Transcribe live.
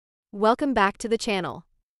Welcome back to the channel.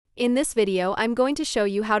 In this video I'm going to show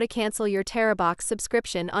you how to cancel your TeraBox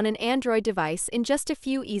subscription on an Android device in just a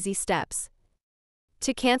few easy steps.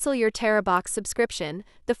 To cancel your TeraBox subscription,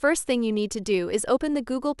 the first thing you need to do is open the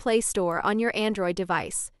Google Play Store on your Android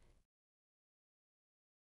device.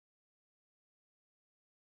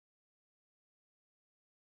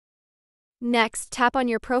 Next, tap on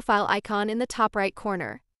your profile icon in the top right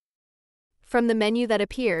corner. From the menu that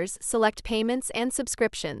appears, select Payments and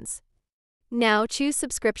Subscriptions. Now choose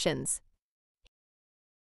Subscriptions.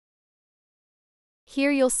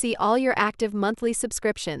 Here you'll see all your active monthly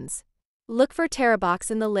subscriptions. Look for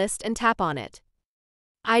TeraBox in the list and tap on it.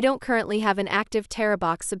 I don't currently have an active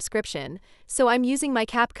TeraBox subscription, so I'm using my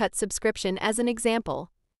CapCut subscription as an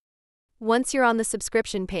example. Once you're on the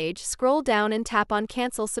subscription page, scroll down and tap on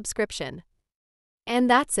Cancel Subscription. And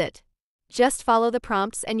that's it. Just follow the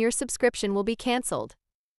prompts and your subscription will be canceled.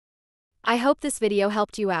 I hope this video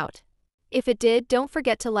helped you out. If it did, don't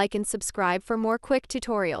forget to like and subscribe for more quick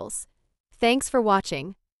tutorials. Thanks for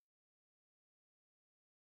watching.